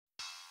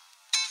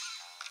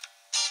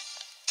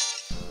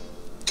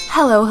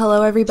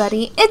Hello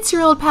everybody, it's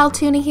your old pal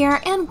Tuna here,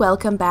 and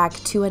welcome back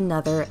to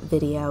another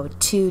video.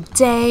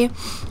 Today,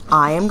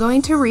 I am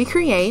going to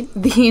recreate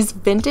these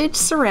vintage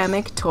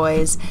ceramic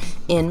toys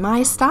in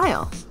my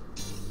style.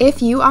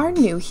 If you are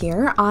new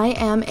here, I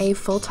am a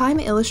full-time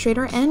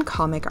illustrator and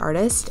comic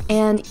artist,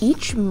 and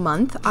each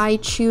month I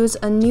choose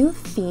a new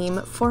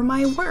theme for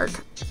my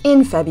work.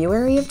 In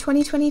February of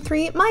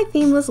 2023, my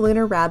theme was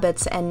Lunar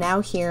Rabbits, and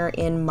now here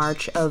in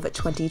March of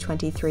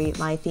 2023,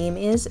 my theme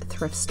is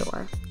Thrift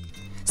Store.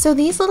 So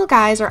these little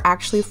guys are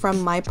actually from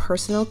my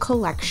personal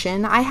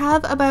collection. I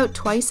have about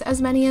twice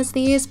as many as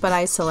these, but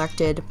I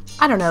selected,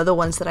 I don't know, the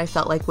ones that I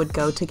felt like would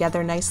go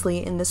together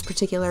nicely in this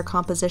particular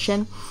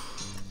composition.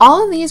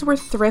 All of these were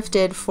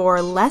thrifted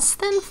for less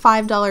than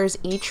 $5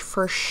 each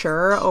for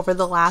sure over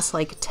the last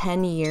like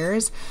 10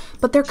 years,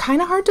 but they're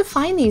kind of hard to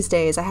find these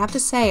days. I have to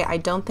say, I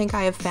don't think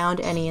I have found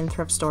any in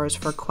thrift stores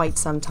for quite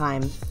some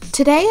time.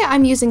 Today,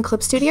 I'm using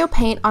Clip Studio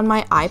Paint on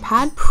my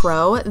iPad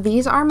Pro.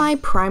 These are my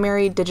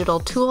primary digital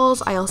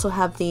tools. I also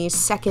have the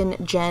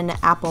 2nd gen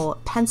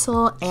Apple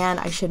Pencil, and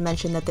I should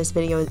mention that this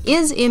video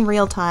is in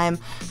real time.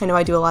 I know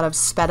I do a lot of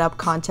sped up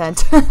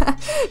content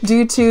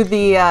due to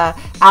the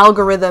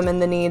algorithm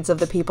and the needs of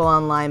the people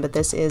online, but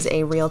this is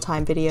a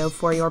real-time video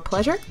for your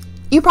pleasure.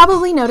 You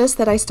probably noticed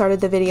that I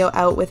started the video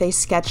out with a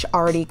sketch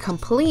already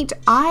complete.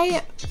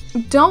 I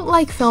don't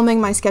like filming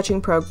my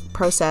sketching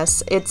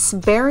process. It's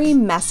very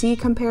messy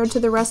compared to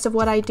the rest of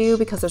what I do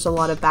because there's a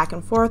lot of back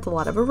and forth, a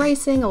lot of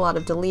erasing, a lot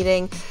of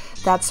deleting,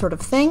 that sort of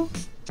thing.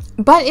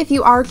 But if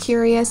you are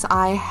curious,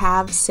 I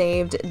have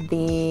saved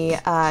the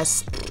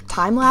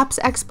time-lapse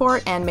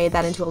export and made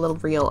that into a little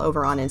reel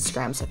over on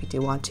Instagram, so if you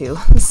do want to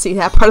see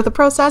that part of the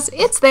process,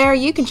 it's there,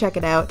 you can check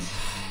it out.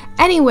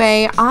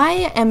 Anyway,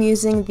 I am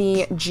using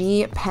the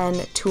G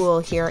Pen tool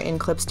here in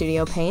Clip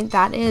Studio Paint.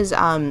 That is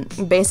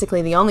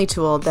basically the only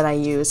tool that I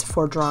use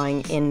for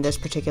drawing in this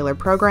particular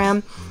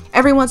program.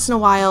 Every once in a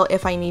while,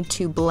 if I need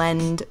to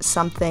blend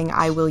something,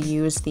 I will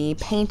use the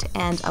Paint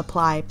and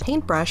Apply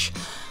paintbrush,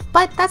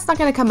 but that's not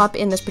going to come up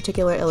in this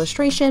particular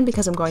illustration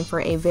because I'm going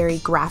for a very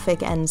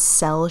graphic and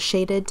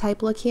cel-shaded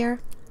type look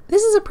here.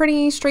 This is a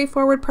pretty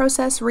straightforward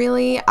process,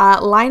 really.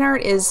 Line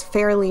art is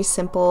fairly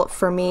simple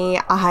for me.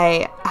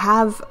 I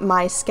have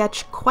my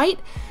sketch quite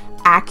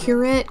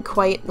accurate,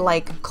 quite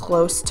like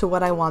close to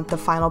what I want the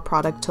final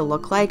product to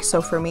look like.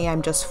 So for me,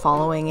 I'm just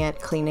following it,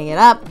 cleaning it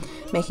up,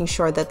 making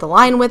sure that the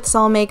line widths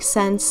all make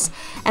sense.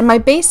 And my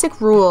basic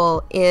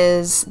rule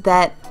is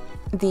that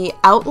the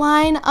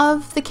outline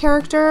of the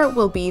character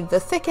will be the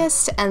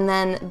thickest, and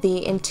then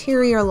the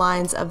interior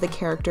lines of the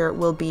character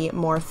will be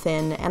more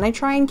thin. And I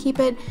try and keep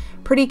it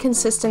pretty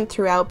consistent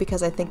throughout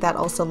because I think that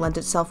also lends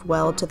itself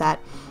well to that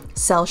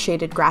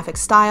cel-shaded graphic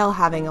style,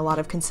 having a lot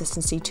of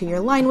consistency to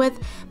your line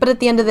width. But at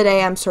the end of the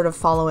day, I'm sort of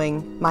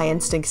following my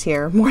instincts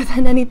here more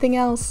than anything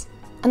else.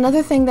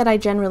 Another thing that I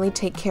generally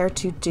take care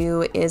to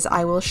do is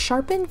I will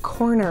sharpen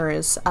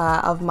corners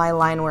of my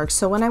line work.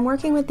 So when I'm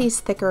working with these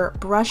thicker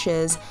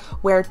brushes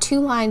where two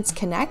lines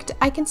connect,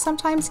 I can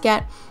sometimes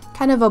get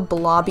kind of a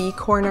blobby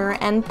corner,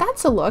 and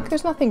that's a look.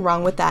 There's nothing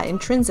wrong with that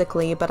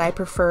intrinsically, but I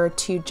prefer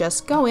to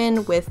just go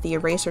in with the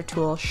eraser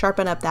tool,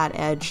 sharpen up that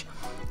edge,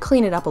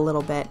 clean it up a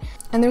little bit.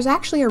 And there's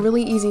actually a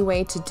really easy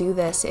way to do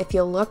this. If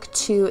you look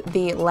to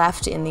the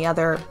left in the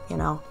other,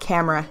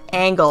 camera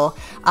angle,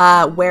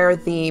 where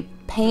the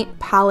paint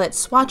palette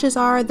swatches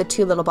are, the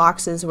two little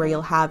boxes where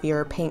you'll have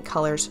your paint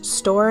colors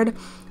stored.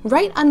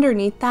 Right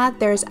underneath that,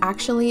 there's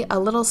actually a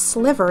little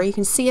sliver. You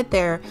can see it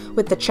there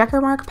with the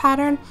checker mark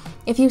pattern.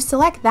 If you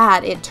select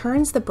that, it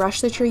turns the brush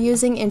that you're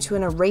using into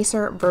an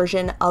eraser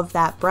version of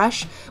that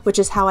brush, which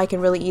is how I can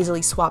really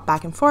easily swap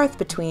back and forth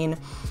between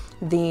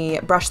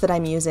the brush that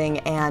I'm using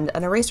and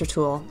an eraser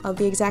tool of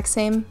the exact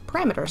same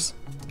parameters.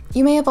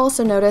 You may have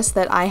also noticed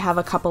that I have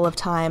a couple of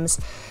times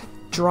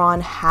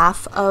drawn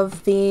half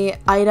of the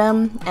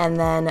item and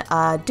then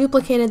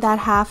duplicated that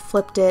half,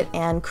 flipped it,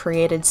 and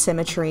created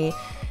symmetry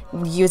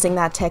using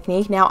that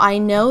technique. Now I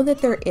know that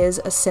there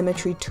is a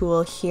symmetry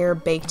tool here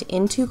baked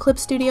into Clip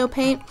Studio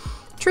Paint.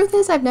 Truth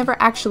is, I've never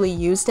actually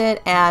used it,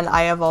 and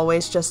I have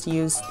always just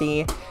used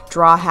the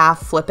draw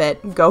half, flip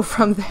it, go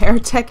from there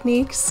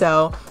technique.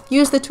 So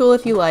use the tool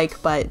if you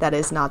like, but that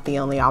is not the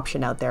only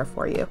option out there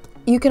for you.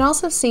 You can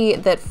also see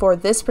that for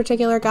this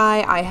particular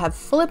guy, I have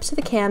flipped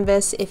the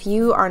canvas. If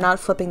you are not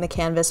flipping the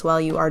canvas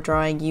while you are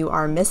drawing, you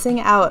are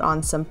missing out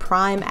on some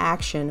prime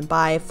action.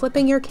 By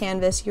flipping your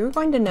canvas, you're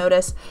going to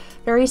notice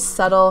very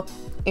subtle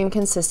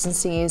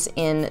inconsistencies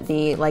in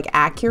the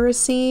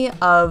accuracy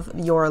of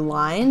your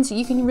lines.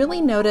 You can really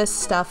notice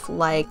stuff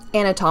like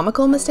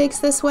anatomical mistakes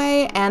this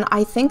way, and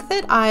I think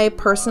that I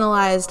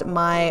personalized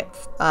my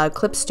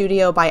Clip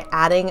Studio by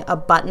adding a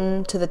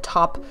button to the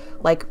top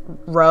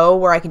row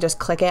where I can just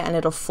click it and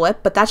it'll flip,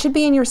 but that should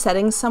be in your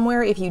settings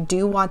somewhere. If you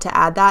do want to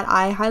add that,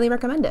 I highly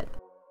recommend it.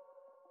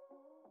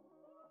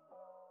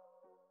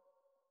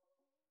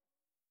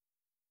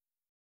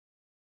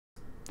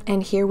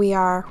 And here we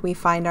are, we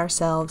find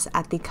ourselves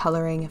at the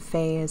coloring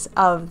phase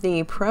of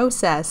the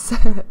process.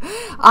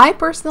 I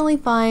personally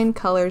find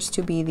colors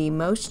to be the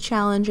most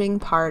challenging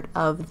part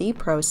of the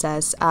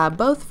process,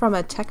 both from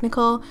a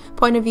technical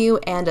point of view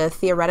and a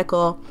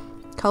theoretical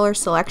color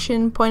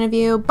selection point of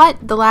view, but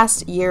the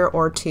last year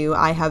or two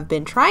I have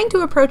been trying to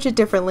approach it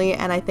differently,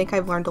 and I think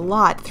I've learned a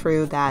lot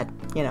through that,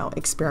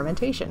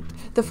 experimentation.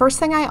 The first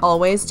thing I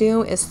always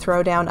do is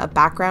throw down a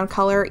background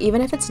color, even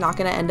if it's not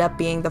going to end up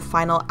being the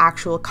final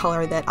actual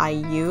color that I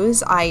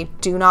use. I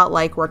do not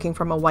like working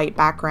from a white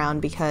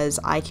background because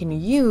I can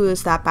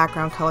use that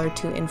background color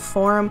to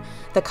inform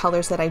the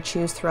colors that I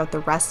choose throughout the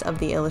rest of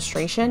the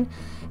illustration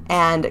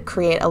and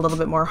create a little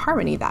bit more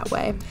harmony that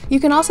way. You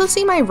can also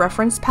see my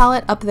reference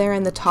palette up there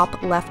in the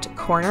top left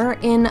corner.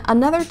 In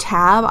another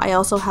tab, I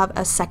also have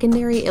a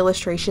secondary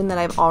illustration that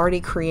I've already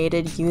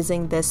created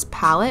using this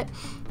palette,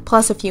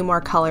 plus a few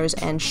more colors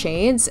and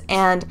shades,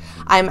 and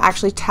I'm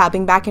actually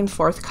tabbing back and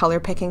forth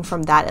color picking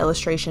from that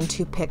illustration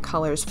to pick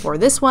colors for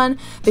this one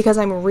because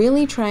I'm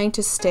really trying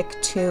to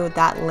stick to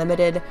that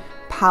limited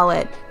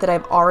palette that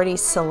I've already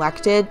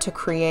selected to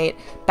create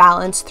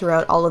balance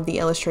throughout all of the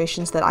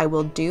illustrations that I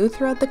will do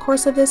throughout the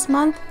course of this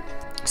month.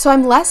 So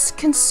I'm less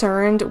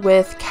concerned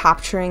with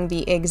capturing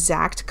the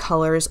exact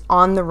colors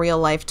on the real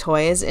life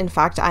toys. In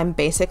fact, I'm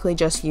basically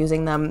just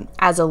using them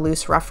as a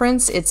loose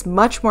reference. It's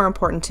much more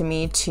important to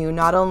me to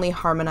not only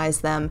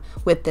harmonize them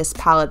with this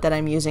palette that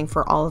I'm using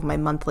for all of my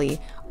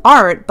monthly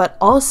art, but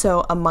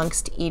also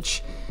amongst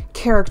each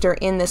character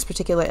in this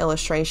particular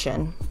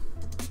illustration.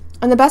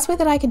 And the best way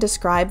that I can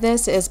describe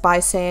this is by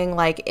saying,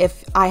 like,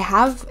 if I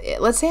have,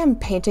 let's say I'm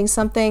painting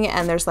something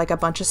and there's like a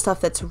bunch of stuff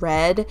that's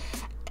red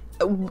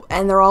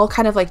and they're all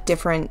kind of like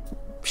different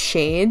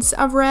shades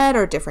of red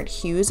or different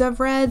hues of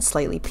red,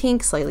 slightly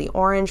pink, slightly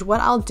orange. What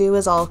I'll do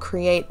is I'll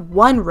create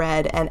one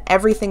red and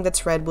everything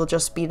that's red will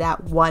just be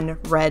that one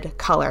red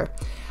color.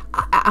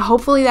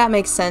 Hopefully that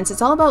makes sense.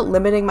 It's all about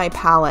limiting my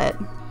palette.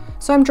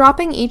 So I'm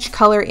dropping each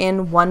color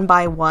in one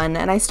by one,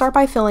 and I start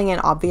by filling in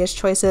obvious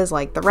choices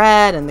like the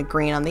red and the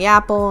green on the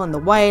apple and the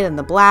white and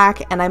the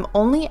black, and I'm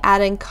only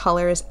adding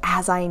colors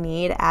as I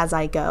need as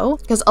I go,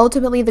 because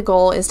ultimately the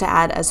goal is to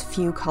add as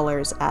few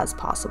colors as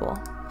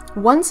possible.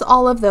 Once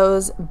all of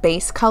those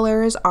base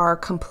colors are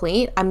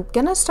complete, I'm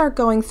gonna start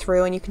going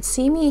through, and you can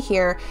see me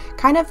here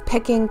kind of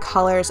picking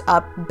colors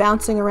up,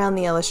 bouncing around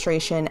the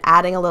illustration,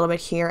 adding a little bit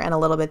here and a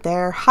little bit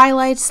there,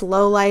 highlights,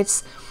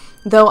 lowlights,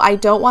 though I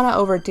don't want to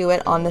overdo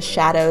it on the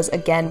shadows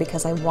again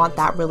because I want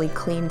that really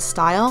clean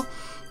style.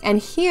 And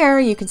here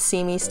you can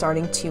see me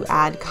starting to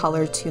add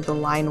color to the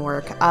line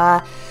work.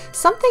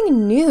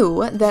 Something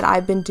new that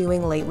I've been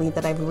doing lately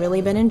that I've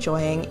really been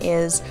enjoying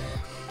is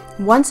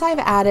once I've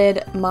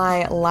added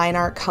my line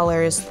art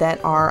colors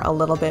that are a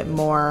little bit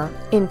more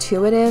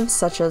intuitive,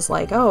 such as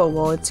like, oh,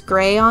 well, it's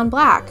gray on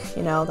black,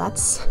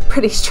 that's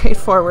pretty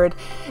straightforward,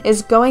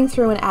 is going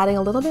through and adding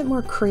a little bit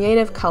more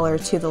creative color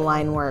to the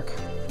line work.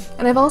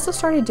 And I've also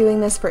started doing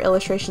this for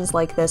illustrations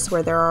like this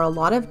where there are a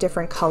lot of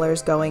different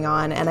colors going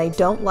on, and I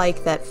don't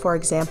like that, for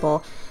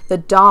example, the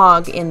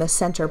dog in the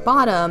center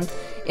bottom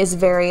is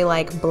very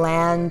like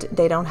bland.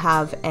 They don't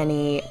have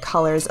any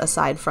colors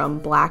aside from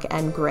black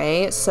and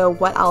gray. So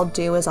what I'll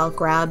do is I'll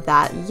grab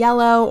that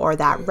yellow or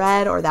that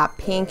red or that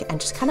pink and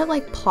just kind of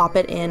like plop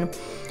it in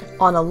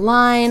on a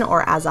line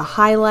or as a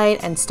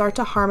highlight and start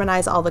to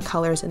harmonize all the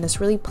colors in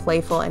this really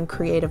playful and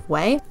creative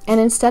way. And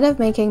instead of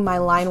making my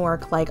line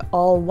work like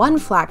all one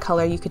flat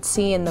color, you could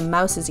see in the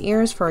mouse's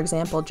ears, for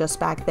example,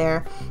 just back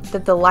there,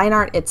 that the line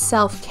art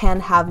itself can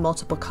have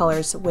multiple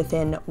colors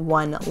within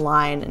one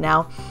line.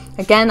 Now,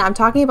 again, I'm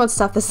talking about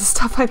stuff, this is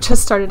stuff I've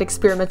just started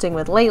experimenting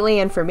with lately,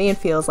 and for me it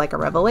feels like a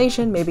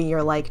revelation. Maybe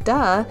you're like,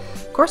 duh,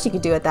 of course you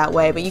could do it that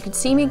way, but you could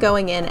see me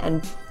going in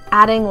and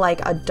adding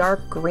like a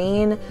dark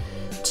green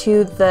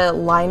to the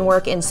line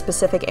work in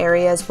specific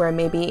areas where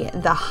maybe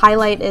the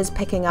highlight is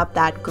picking up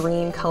that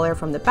green color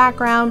from the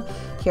background.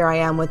 Here I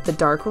am with the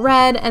dark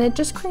red, and it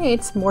just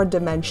creates more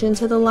dimension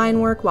to the line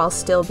work while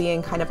still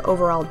being kind of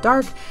overall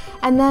dark,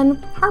 and then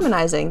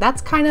harmonizing.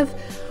 That's kind of,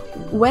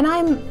 when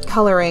I'm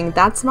coloring,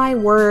 that's my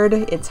word,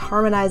 it's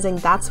harmonizing,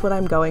 that's what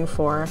I'm going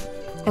for.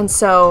 And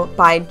so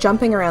by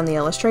jumping around the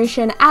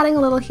illustration, adding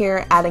a little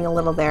here, adding a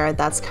little there,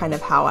 that's kind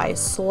of how I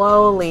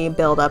slowly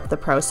build up the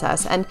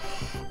process. And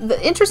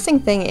the interesting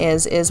thing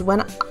is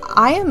when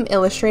I am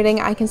illustrating,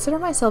 I consider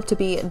myself to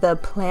be the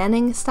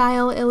planning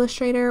style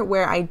illustrator,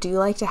 where I do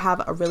like to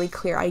have a really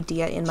clear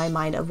idea in my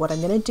mind of what I'm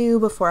going to do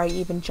before I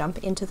even jump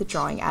into the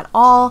drawing at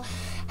all,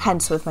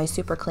 hence with my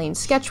super clean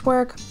sketch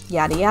work,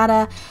 yada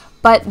yada.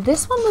 But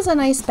this one was a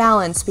nice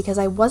balance because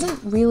I wasn't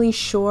really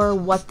sure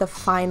what the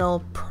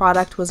final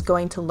product was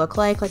going to look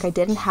like. Like, I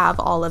didn't have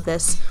all of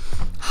this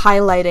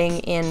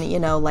highlighting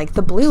in, like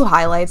the blue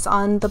highlights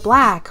on the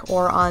black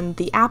or on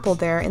the apple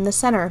there in the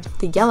center,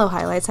 the yellow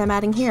highlights I'm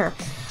adding here.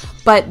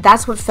 But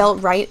that's what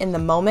felt right in the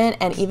moment,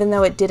 and even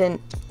though it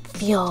didn't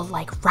feel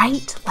like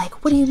right,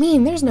 like, what do you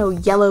mean? There's no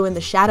yellow in the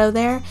shadow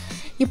there.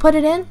 You put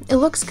it in, it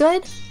looks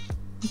good.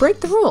 break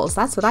the rules,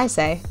 that's what I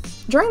say.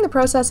 During the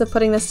process of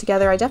putting this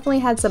together, I definitely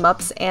had some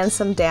ups and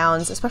some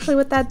downs, especially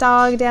with that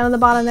dog down in the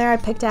bottom there. I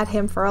picked at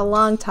him for a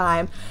long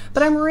time,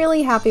 but I'm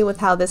really happy with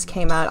how this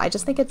came out. I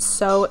just think it's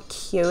so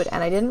cute,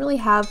 and I didn't really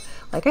have,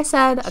 like I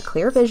said, a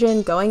clear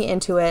vision going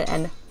into it,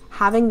 and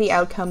having the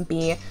outcome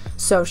be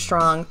so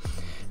strong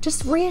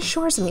just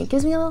reassures me,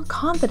 gives me a little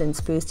confidence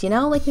boost, you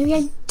know? Like maybe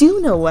I do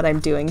know what I'm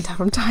doing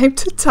from time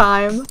to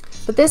time.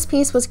 But this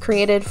piece was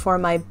created for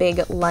my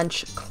big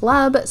lunch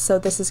club, so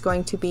this is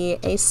going to be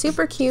a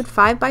super cute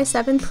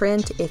 5x7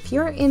 print. If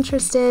you're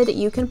interested,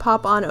 you can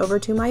pop on over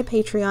to my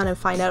Patreon and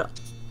find out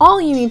all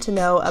you need to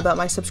know about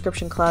my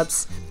subscription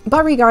clubs.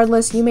 But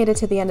regardless, you made it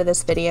to the end of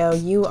this video.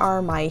 You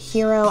are my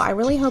hero. I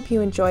really hope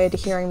you enjoyed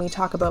hearing me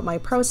talk about my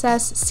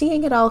process,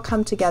 seeing it all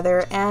come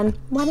together, and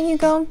why don't you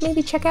go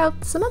maybe check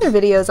out some other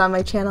videos on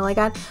my channel. I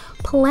got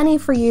plenty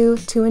for you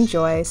to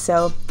enjoy.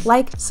 So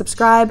like,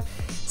 subscribe.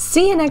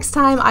 See you next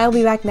time. I'll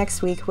be back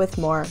next week with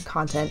more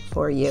content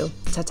for you.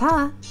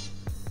 Ta-ta!